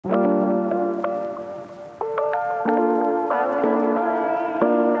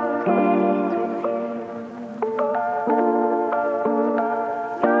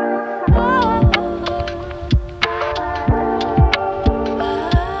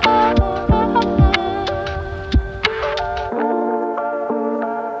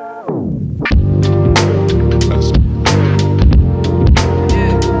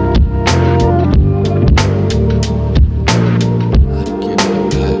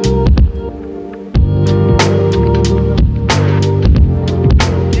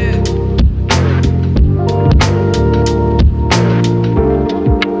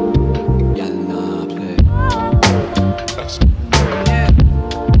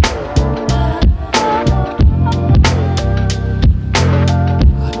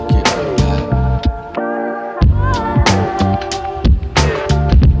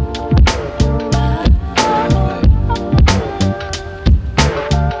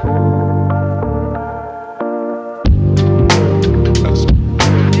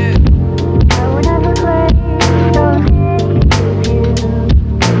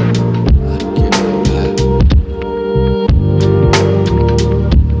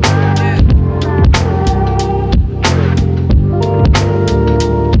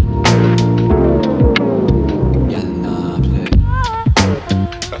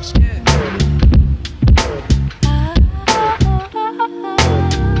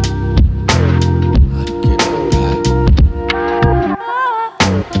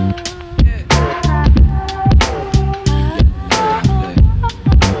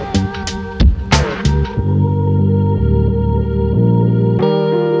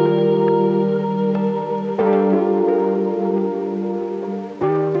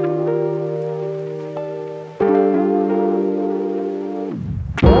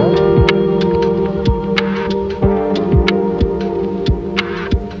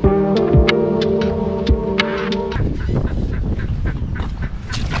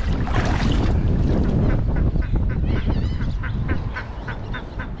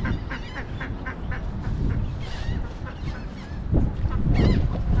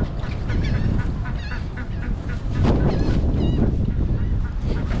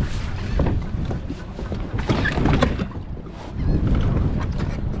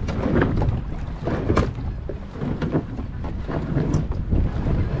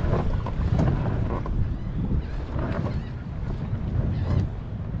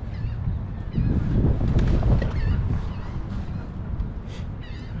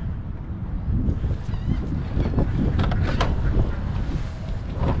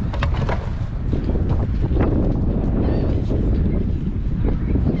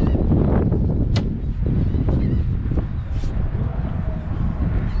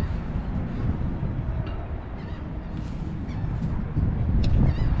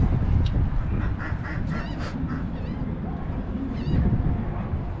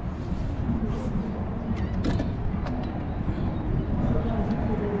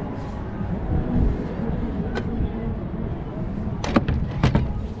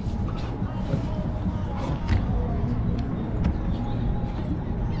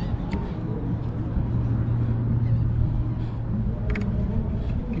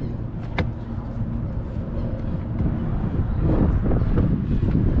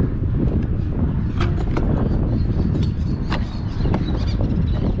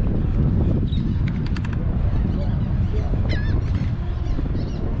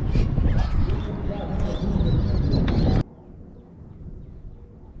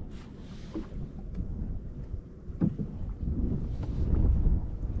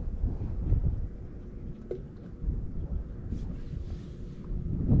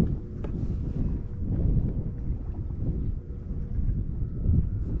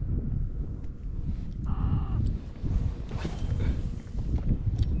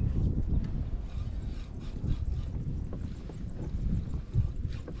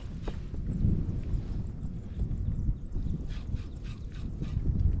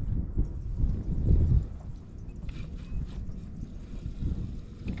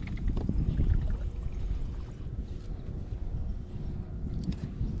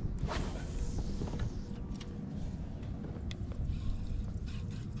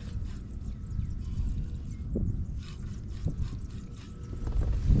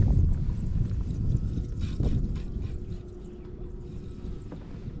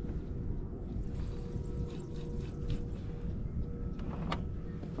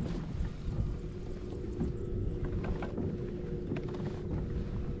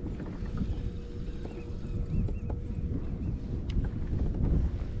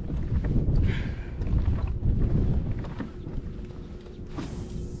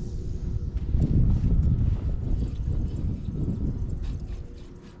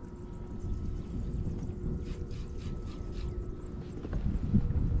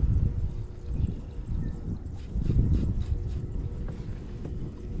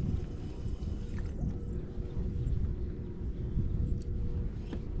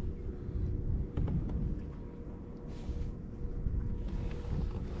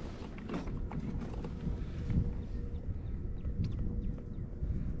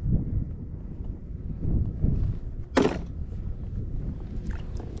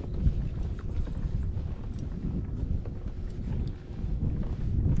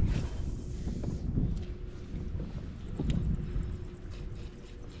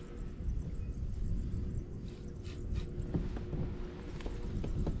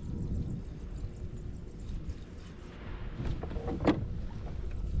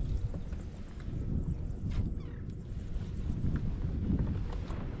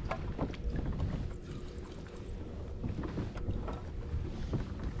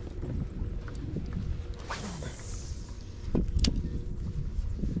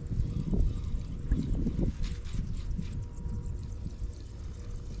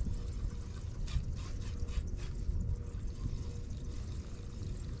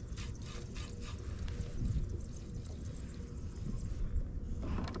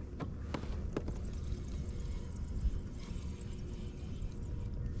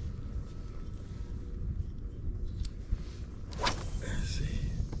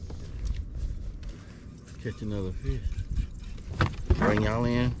Catch another fish. Bring y'all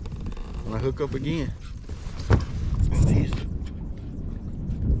in when I hook up again. These.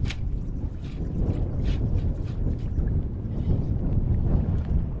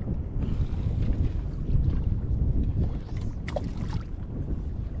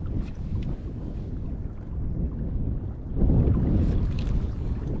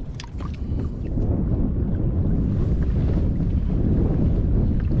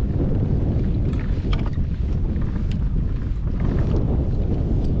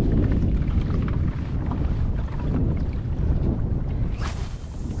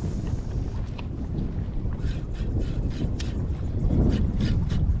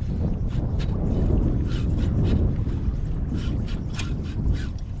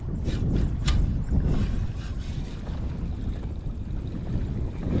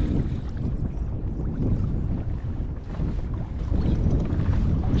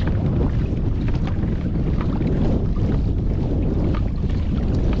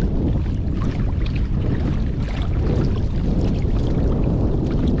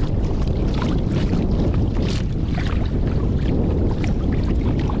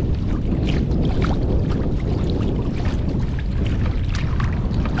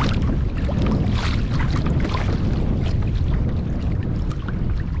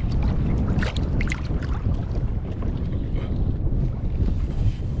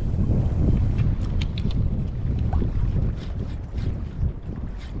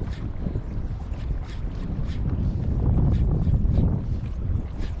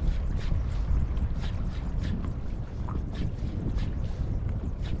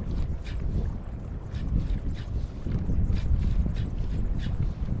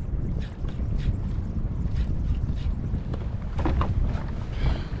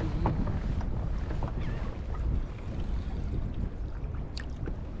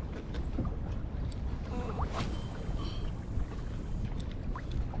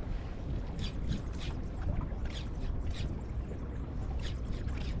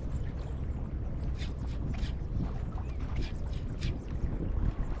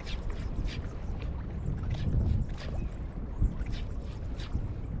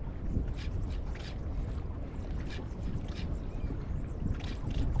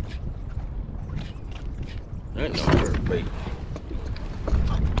 That don't hurt bait.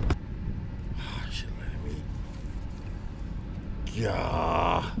 I should let him eat.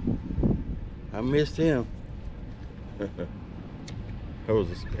 Yeah, I missed him. That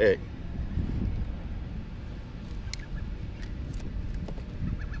was a speck.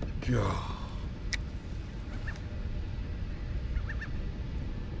 Yeah.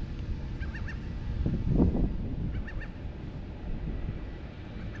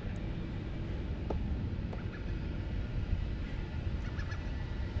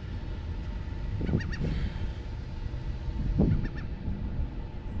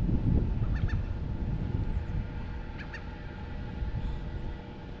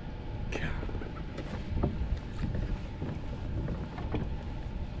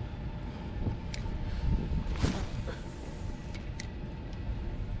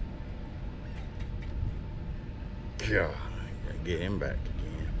 Yeah, gotta get him back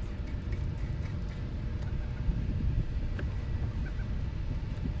again.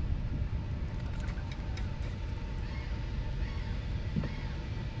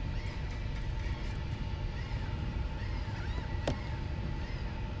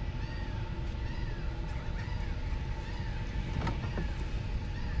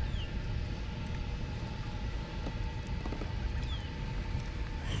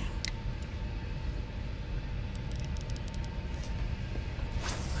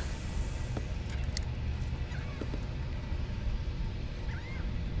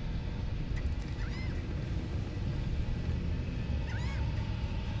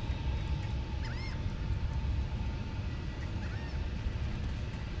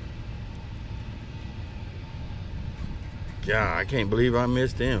 Yeah, I can't believe I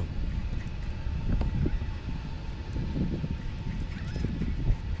missed him.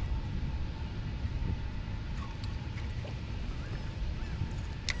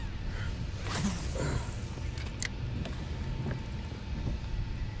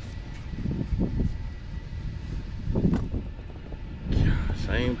 Yeah,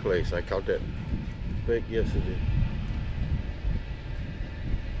 same place. I caught that speck yesterday.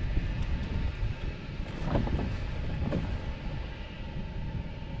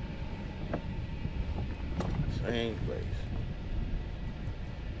 Same place.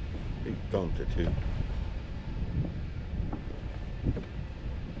 Big thumper too.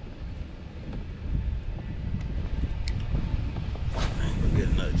 I ain't gonna get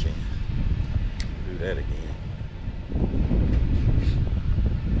another chance to do that again.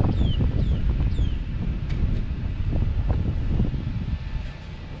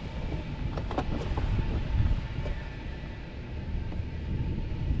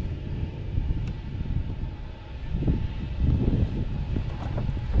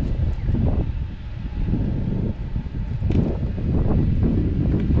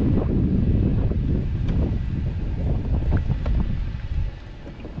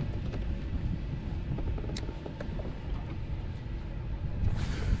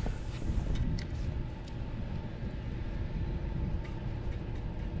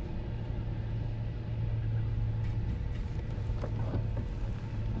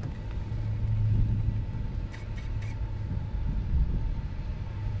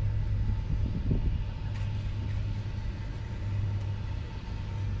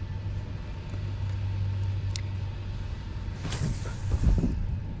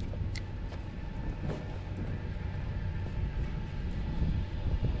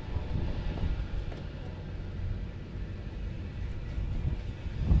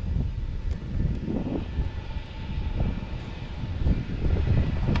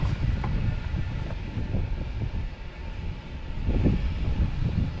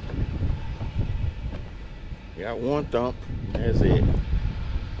 Got one thump, that's it.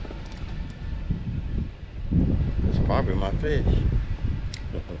 That's probably my fish.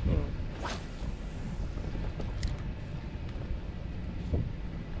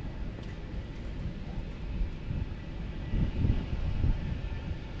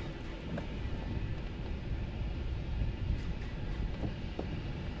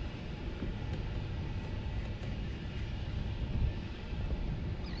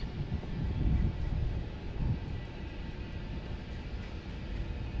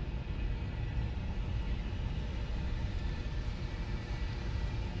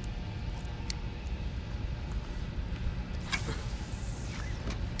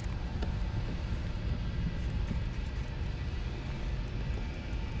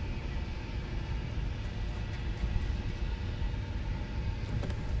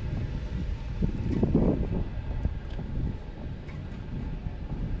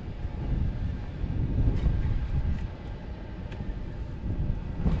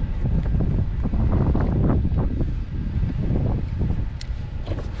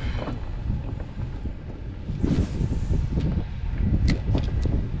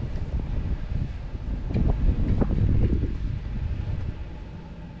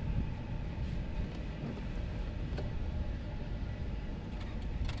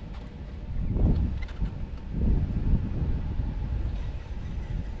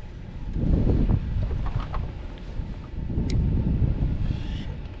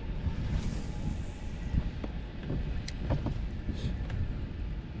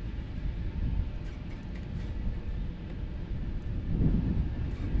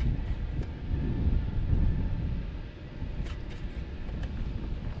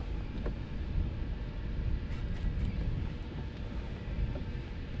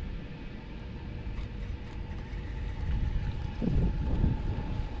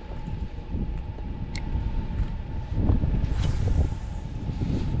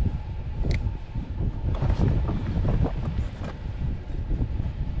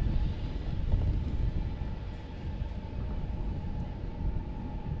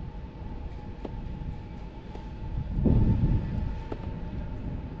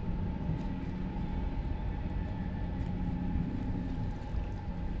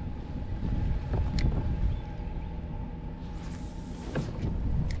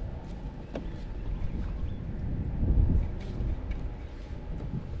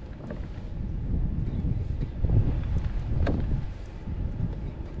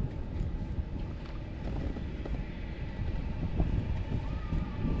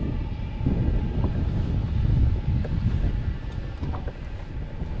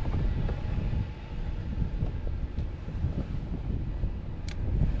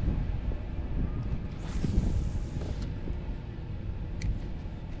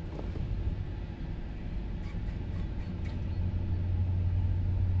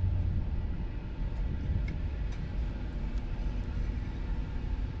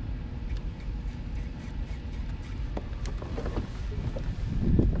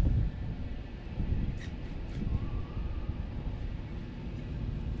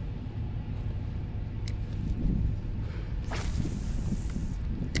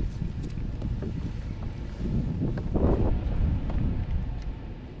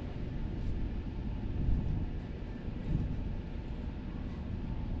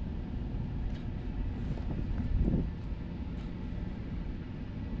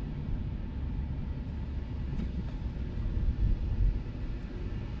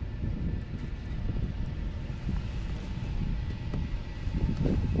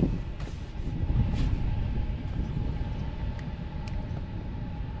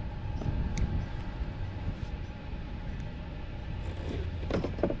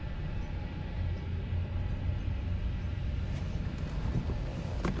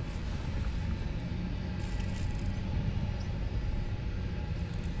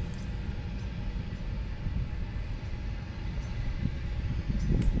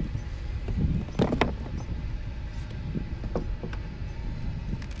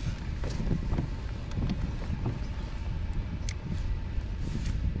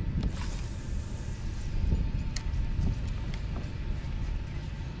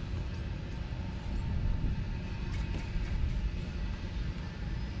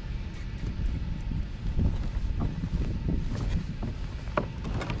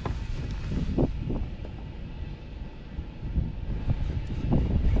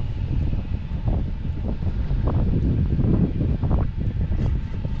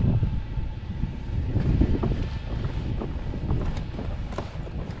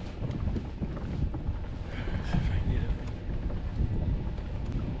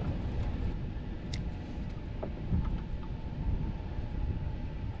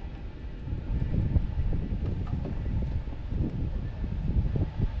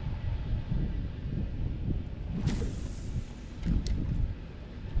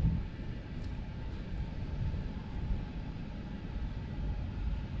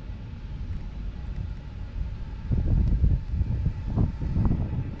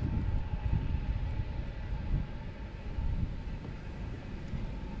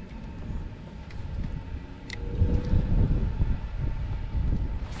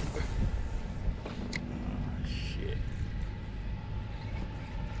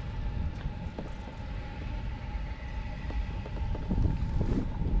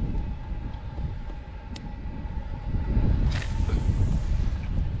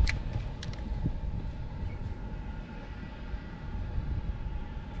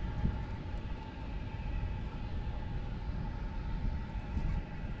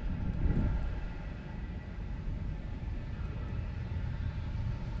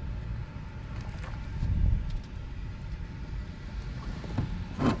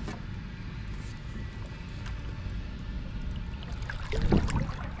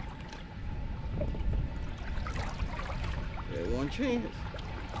 chance.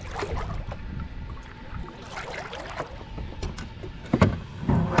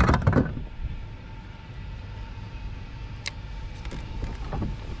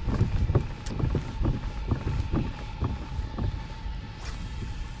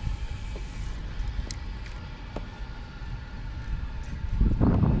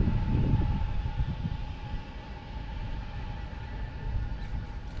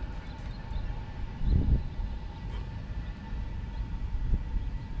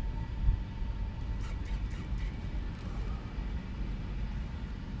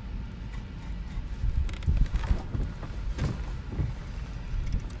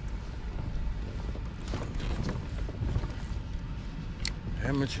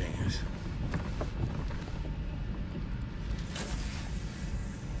 Have my chance.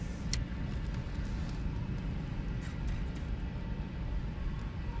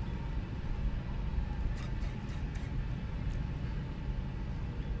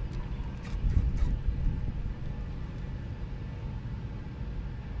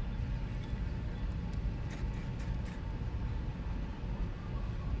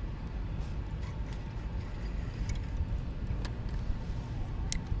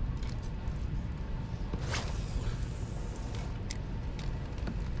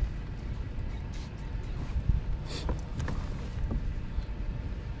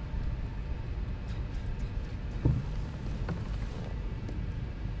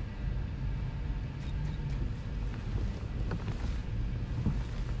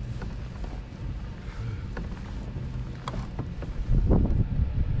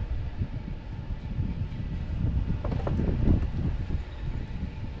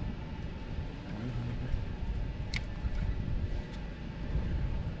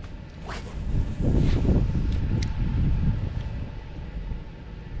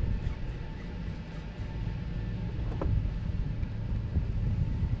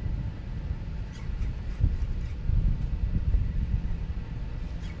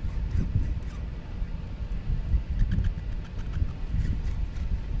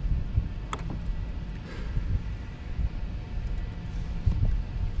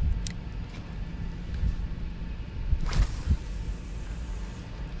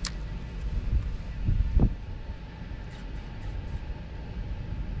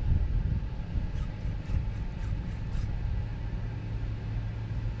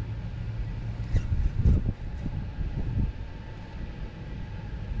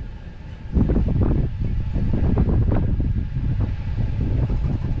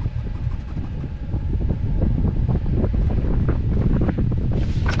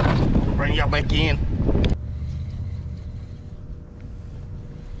 Bring y'all back in.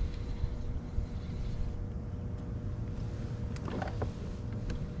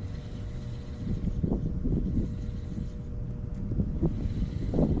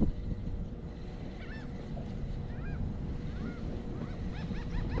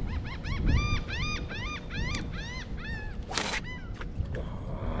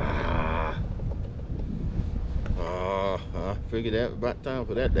 I figured that about time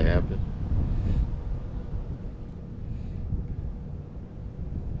for that to happen.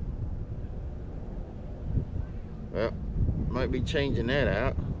 Well, might be changing that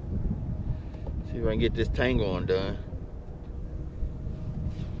out. See if I can get this tangle undone.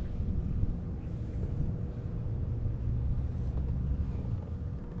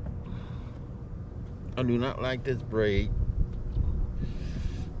 I do not like this braid.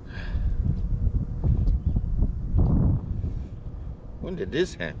 When did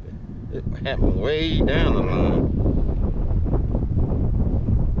this happen? It happened way down the line.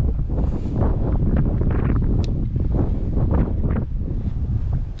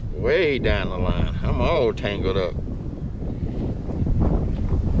 Way down the line. I'm all tangled up.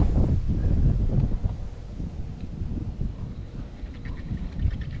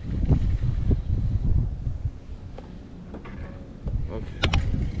 Okay.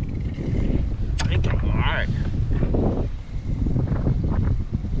 I think I'm alright.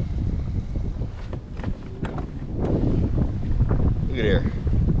 Look at there.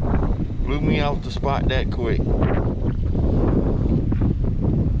 Blew me off the spot that quick.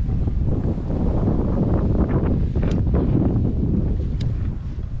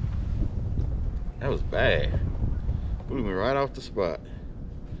 That was bad. Blew me right off the spot.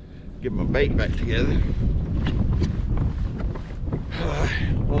 Get my bait back together.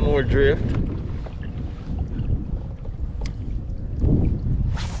 One more drift.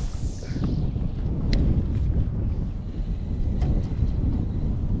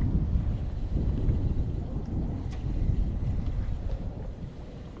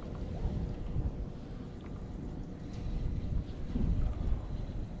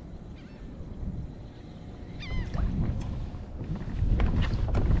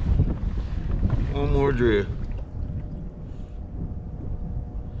 more drift.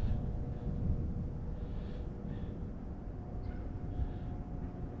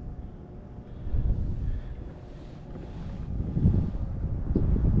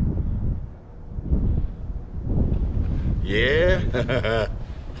 Yeah.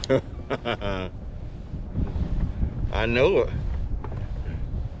 I know it.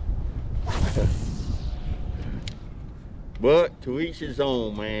 But to each his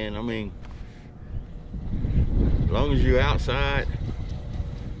own, man. I mean, as long as you're outside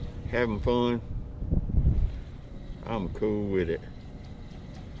having fun, I'm cool with it.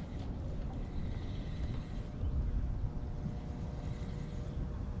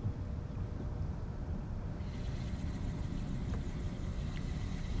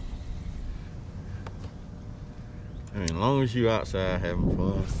 I mean, as long as you're outside having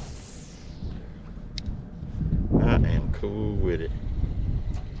fun, I am cool with it.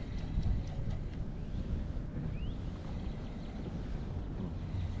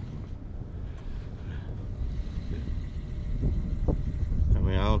 I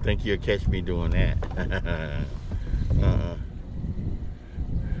mean, I don't think you'll catch me doing that.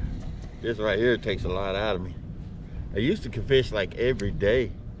 This right here takes a lot out of me. I used to fish like every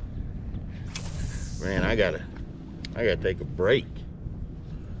day. Man, I gotta take a break.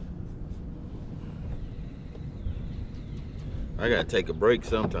 I gotta take a break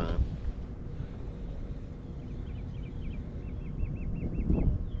sometime.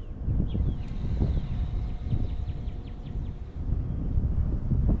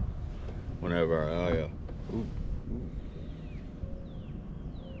 Whenever ooh.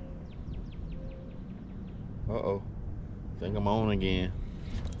 Uh-oh. Think I'm on again.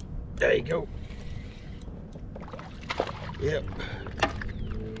 There you go. Yep.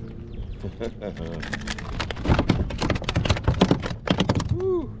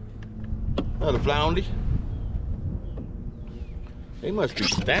 Woo. Another floundy. They must be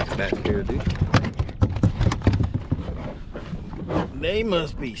stacked back here, dude. They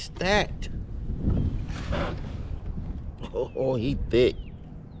must be stacked. Oh, he thick.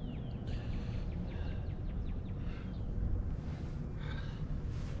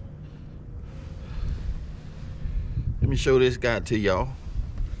 Let me show this guy to y'all.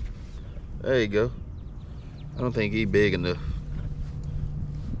 There you go. I don't think he's big enough.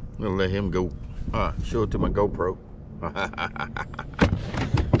 I'm gonna let him go. All right, show it to my GoPro.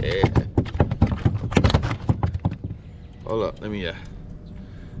 Yeah. Hold up, let me,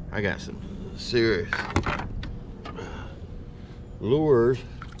 I got some serious lures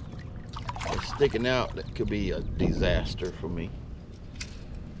that's sticking out that could be a disaster for me.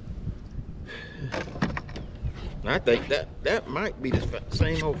 I think that might be the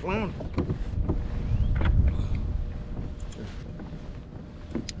same old flounder.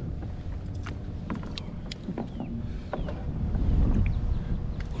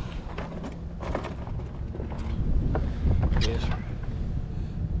 Yes.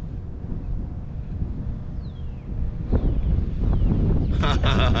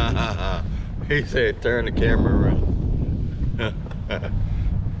 He said turn the camera around.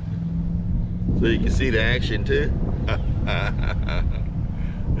 So you can see the action too.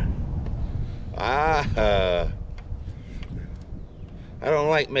 I don't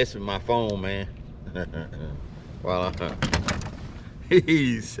like messing with my phone, man. Well,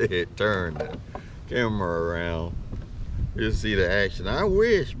 he said turn the camera around. You'll see the action. I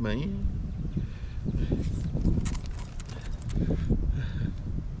wish, man.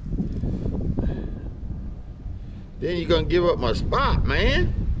 Then you're gonna give up my spot,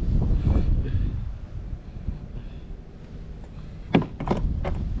 man.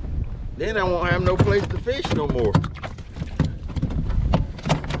 Then I won't have no place to fish no more.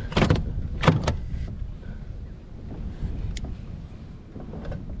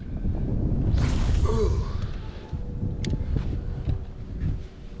 Ooh.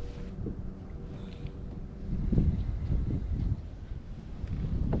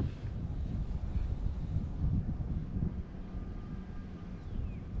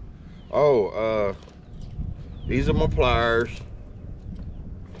 Oh, these are my pliers.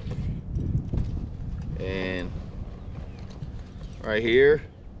 And right here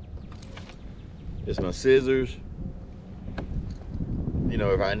is my scissors. You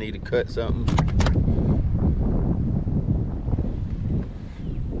know, if I need to cut something.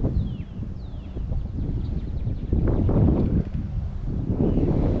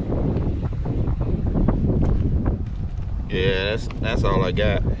 Yeah, that's all I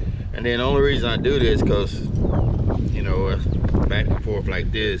got. And then the only reason I do this because, you know, back and forth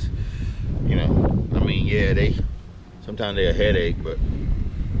like this, you know, I mean, yeah, sometimes they're a headache, but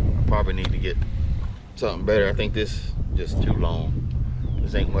I probably need to get something better. I think this is just too long.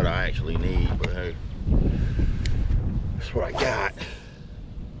 This ain't what I actually need, but hey, that's what I got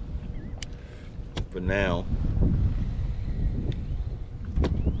for now.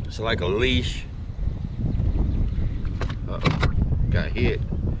 It's like a leash. Uh-oh, got hit.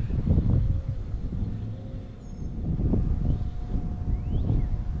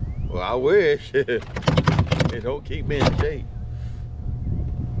 Well, I wish. It don't keep me in shape.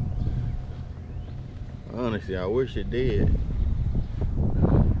 Honestly, I wish it did.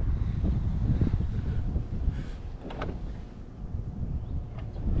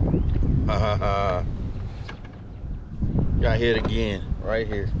 Got hit again, right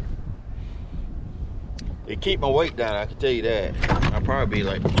here. It keep my weight down, I can tell you that. I'd probably be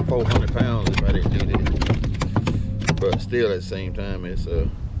like 400 pounds if I didn't do this. But still, at the same time, it's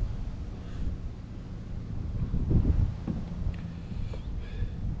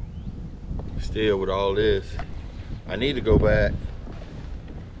still with all this, I need to go back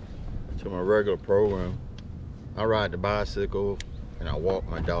to my regular program. I ride the bicycle and I walk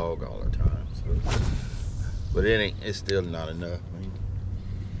my dog all the time. So. But it's still not enough,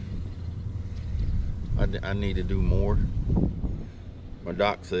 man. I need to do more. My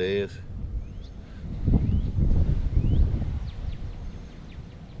doc says.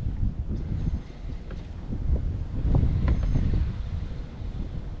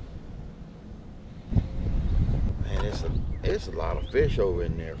 Man, it's a lot of fish over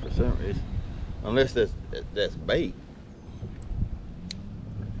in there for some reason. Unless that's bait.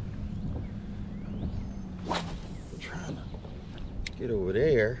 I'm trying to get over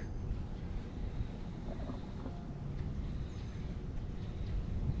there.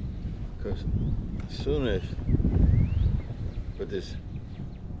 Because as soon as put this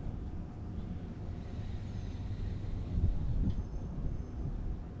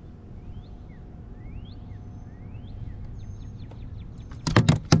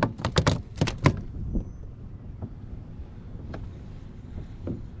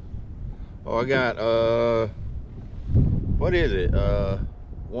I got what is it?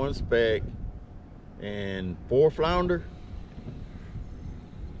 1 speck and 4 flounder.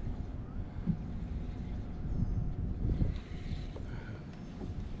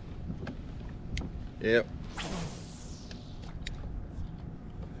 Yep.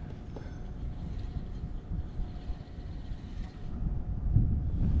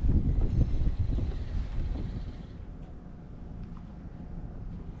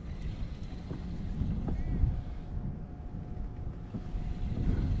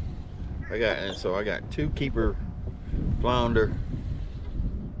 I got 2 keeper flounder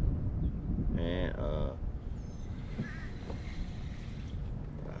and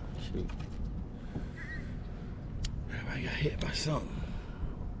shoot. I got hit by something.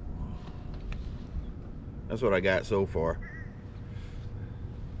 That's what I got so far.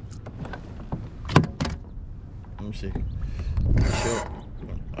 Let me see.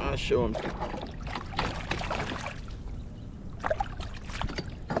 I'll show them.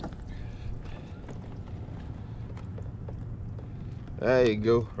 There you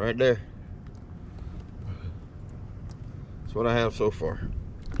go, right there. That's what I have so far.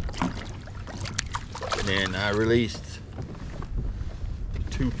 And then I released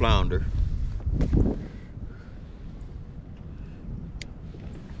 2 flounder.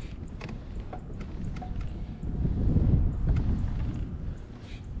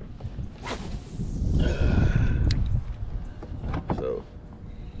 So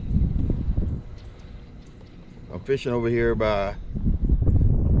I'm fishing over here by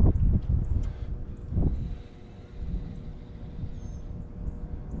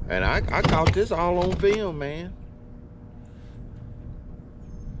and I caught this all on film, man.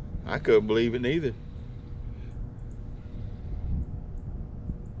 I couldn't believe it neither.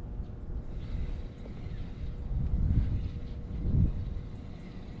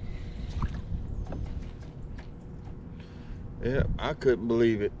 Yeah, I couldn't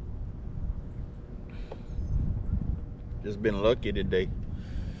believe it. Just been lucky today.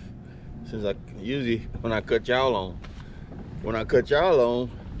 Since usually when I cut y'all on,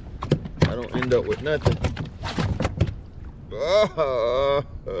 I don't end up with nothing. Oh,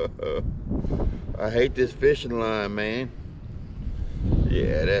 I hate this fishing line, man.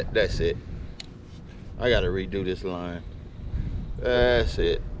 Yeah, that's it. I gotta redo this line. That's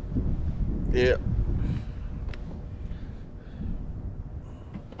it. Yep.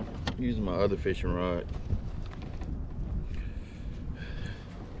 Using my other fishing rod.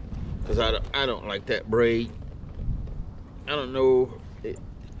 Cause I don't like that braid. I don't know.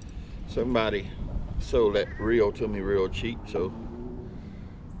 Somebody sold that reel to me real cheap, so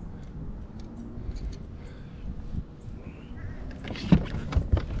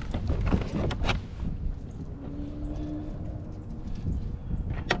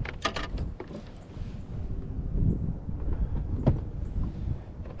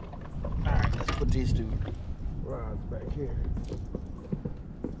these two rods back here.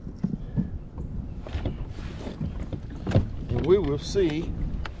 And we will see.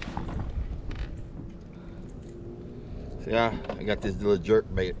 See, I got this little jerk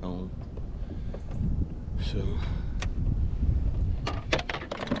bait on. So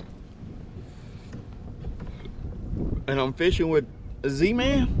and I'm fishing with a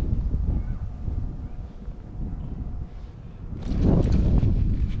Z-Man.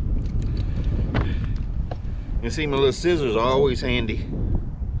 You see my little scissors are always handy,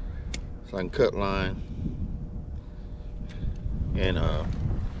 so I can cut line. And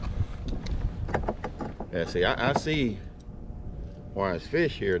yeah, see, I see why it's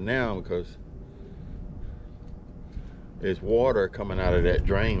fish here now, because there's water coming out of that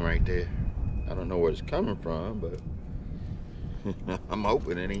drain right there. I don't know where it's coming from, but I'm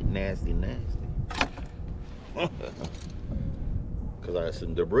hoping it ain't nasty. Because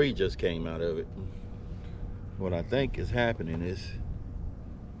some debris just came out of it. What I think is happening is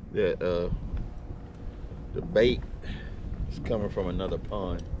that the bait is coming from another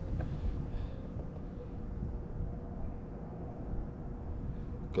pond.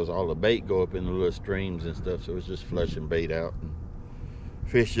 Because all the bait go up in the little streams and stuff, so it's just flushing bait out. And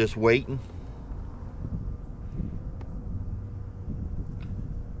fish just waiting.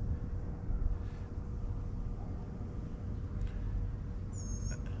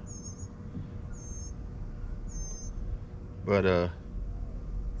 But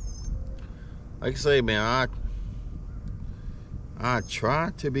like I say, man, I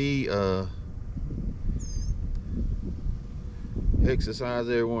try to be exercise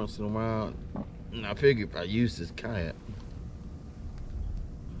every once in a while, and I figure if I use this kayak,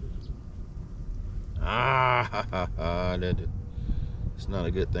 it's not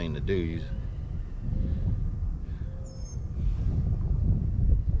a good thing to do.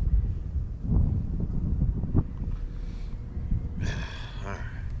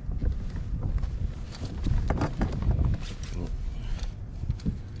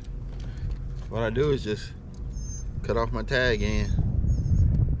 What I do is just cut off my tag end.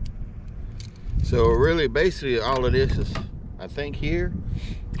 So really, basically, all of this is, I think here,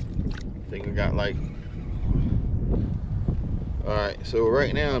 I think we got like, all right, so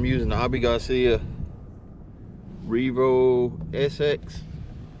right now I'm using the Abramovych Revo SX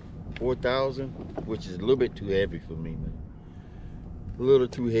 4000, which is a little bit too heavy for me, man. A little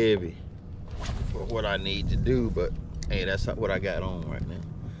too heavy for what I need to do, but hey, that's not what I got on right now.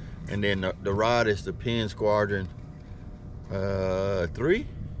 And then the rod is the Penn Squadron 3,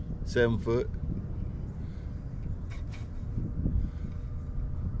 7 foot.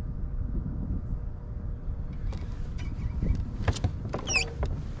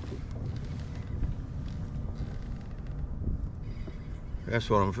 That's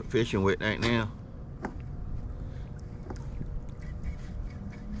what I'm fishing with right now.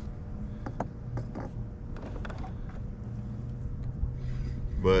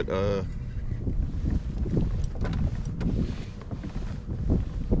 But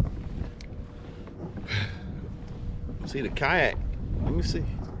see the kayak. Let me see.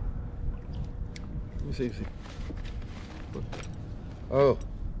 See. Oh,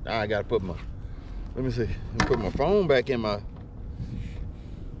 now I gotta put my. Let me see. Let me put my phone back in my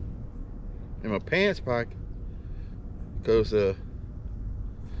pants pocket, because I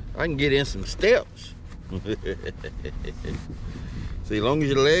can get in some steps. See, as long as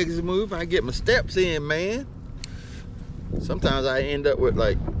your legs move, I get my steps in, man. Sometimes I end up with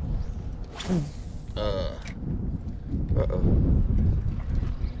like,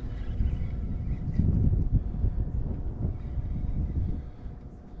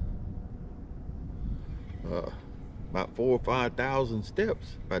 about 4,000 or 5,000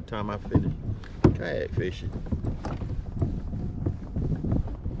 steps by the time I finish kayak fishing.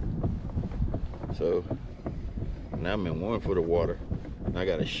 So now I'm in 1 foot of water. And I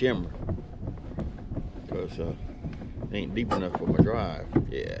got a shimmer because it ain't deep enough for my drive.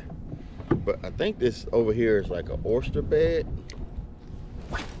 Yeah, but I think this over here is like an oyster bed.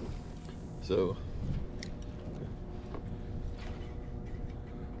 So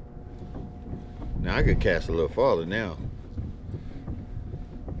now I could cast a little farther now.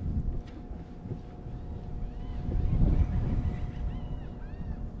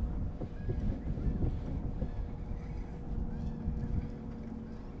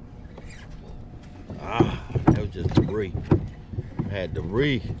 That was just debris. I had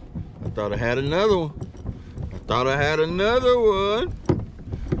debris. I thought I had another one.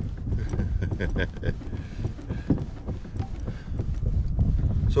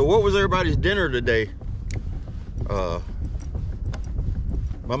 So what was everybody's dinner today?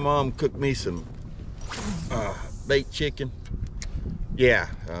 My mom cooked me some baked chicken. Yeah,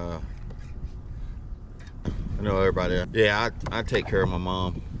 I know everybody else. Yeah, I take care of my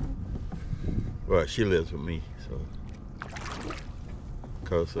mom. Well, she lives with me, so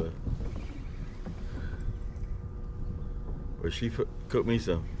cause well, she cooked me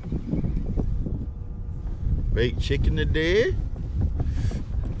some baked chicken today,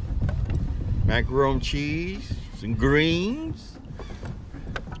 macaroni and cheese, some greens.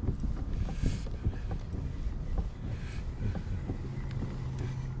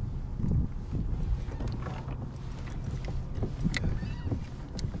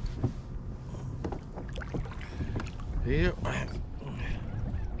 Yep.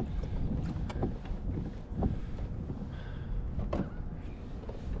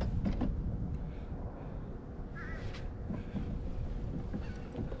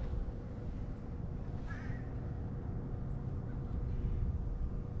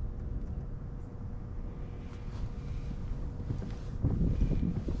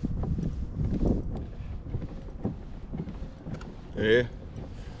 Yeah.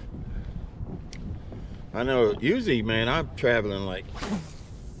 I know, usually, man, I'm traveling like,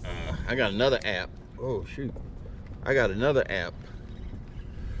 I got another app. Oh, shoot. I got another app.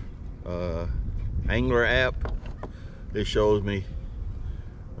 Angler app. It shows me,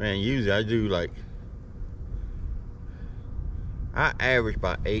 man, usually I do like, I average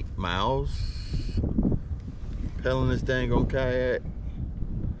about 8 miles pedaling this dang on kayak.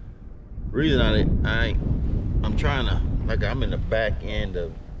 Reason I'm trying to, like, I'm in the back end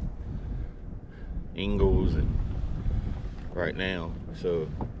of Ingalls and right now, so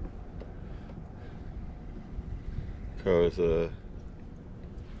cause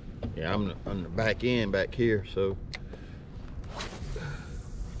yeah, I'm on the back end back here, so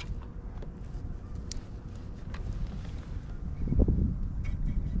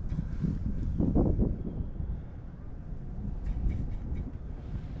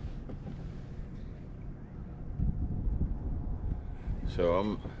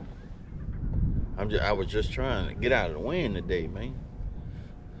I was just trying to get out of the wind today, man.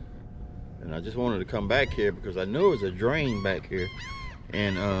 And I just wanted to come back here because I knew it was a drain back here.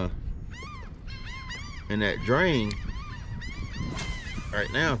 And that drain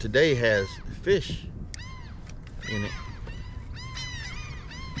right now today has fish in it.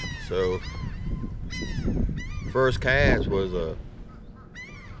 So first cast was a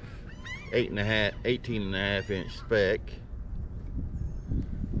 18.5 inch speck.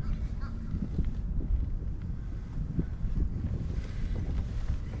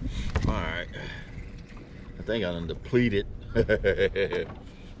 Alright, I think I done depleted the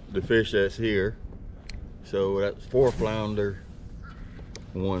fish that's here. So that's 4 flounder,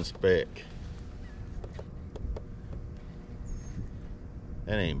 1 speck.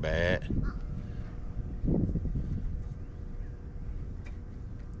 That ain't bad.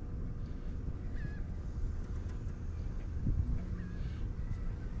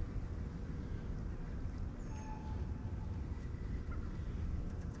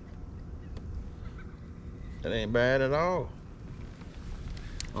 That ain't bad at all.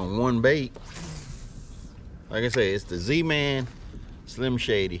 On 1 bait. Like I say, it's the Z-Man Slim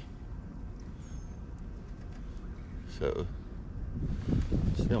Shady. So,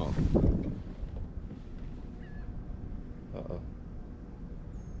 still. Uh-oh.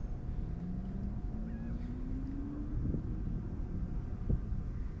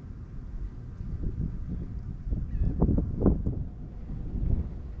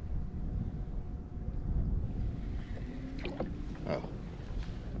 Oh,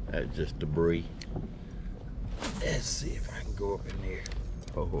 that's just debris. Let's see if I can go up in there.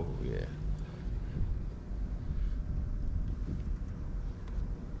 Oh, yeah.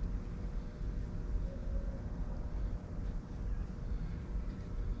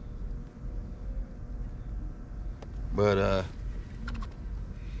 But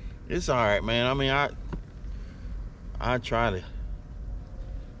it's all right, man. I mean, I try to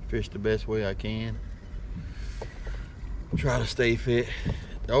fish the best way I can. Try to stay fit.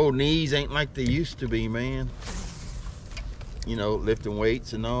 The old knees ain't like they used to be, man. You know, lifting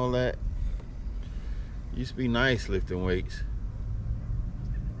weights and all that. Used to be nice lifting weights.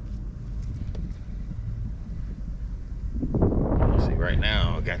 See, right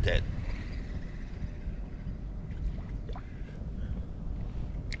now I got that.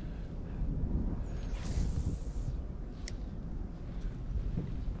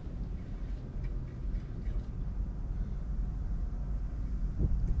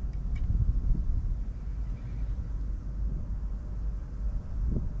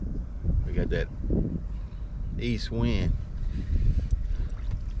 We got that east wind.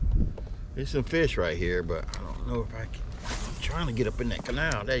 There's some fish right here, but I don't know if I can. I'm trying to get up in that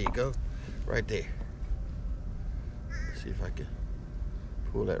canal. There you go. Right there. Let's see if I can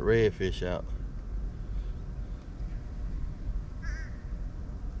pull that redfish out.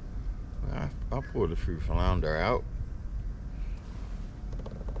 Well, I pulled a few flounder out.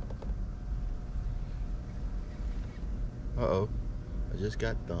 Uh-oh. I just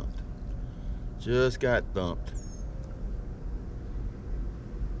got thumped. Just got thumped.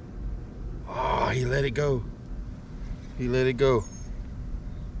 Oh, he let it go. He let it go.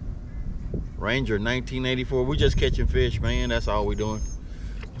 Ranger 1984. We're just catching fish, man. That's all we're doing.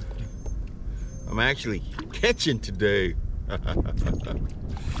 I'm actually catching today. Let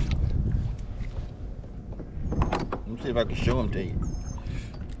me see if I can show them to you.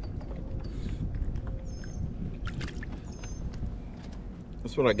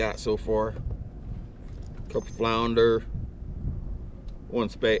 That's what I got so far. Couple flounder, one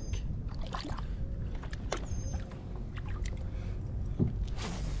speck.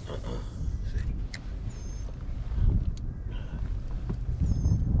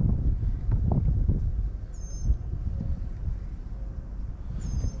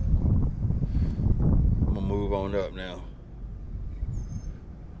 I'm gonna move on up now.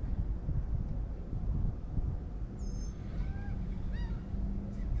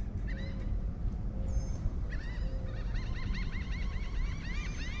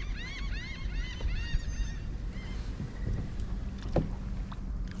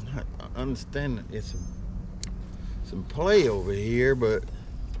 I understand it's some play over here, but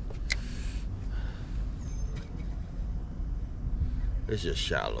it's just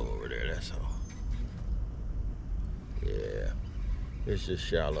shallow over there, that's all. Yeah, it's just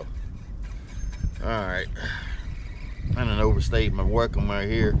shallow. Alright, I done overstayed my welcome right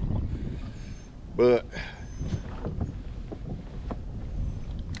here, but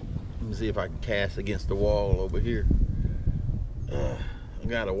let me see if I can cast against the wall over here. I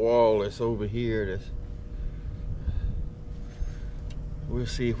got a wall that's over here. We'll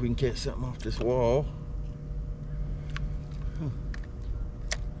see if we can catch something off this wall.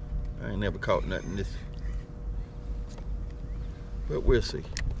 I ain't never caught nothing this, but we'll see.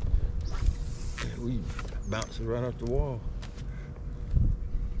 Yeah, we bouncing right off the wall.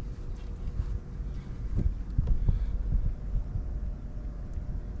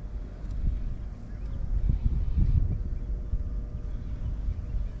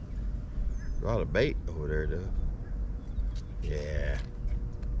 A lot of bait over there though. Yeah.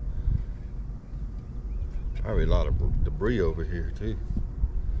 Probably a lot of debris over here too.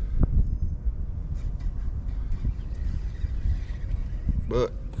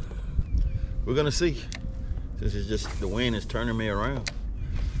 But we're gonna see. Since it's just the wind is turning me around.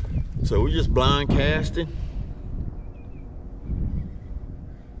 So we're just blind casting.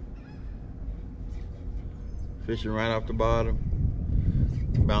 Fishing right off the bottom.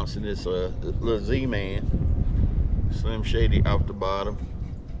 Bouncing this little Z-Man, Slim Shady off the bottom,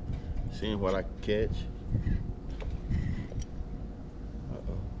 seeing what I can catch.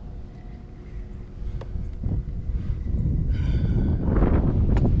 Uh-oh.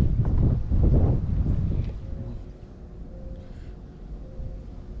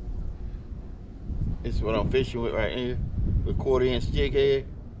 This is what I'm fishing with right here, with 1/4-inch jig head.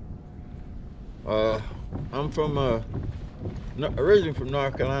 I'm from originally from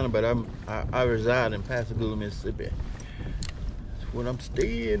North Carolina, but I reside in Pascagoula, Mississippi. That's what I'm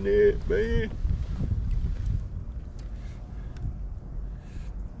staying at, man.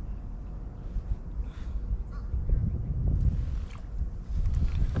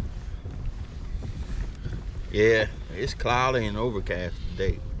 Yeah, it's cloudy and overcast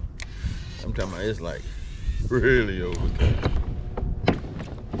today. I'm talking about it's like really overcast.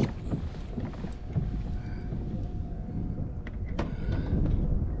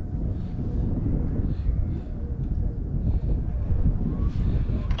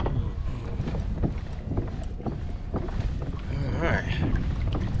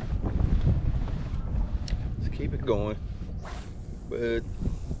 Keep it going, but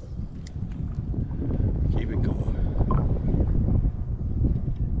keep it going.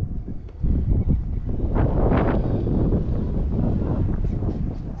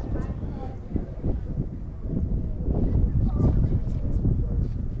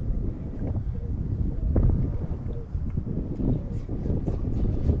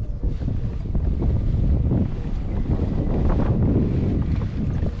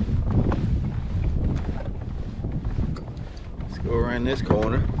 Go around this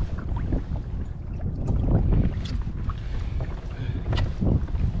corner.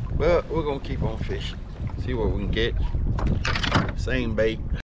 But we're gonna keep on fishing. See what we can catch. Same bait.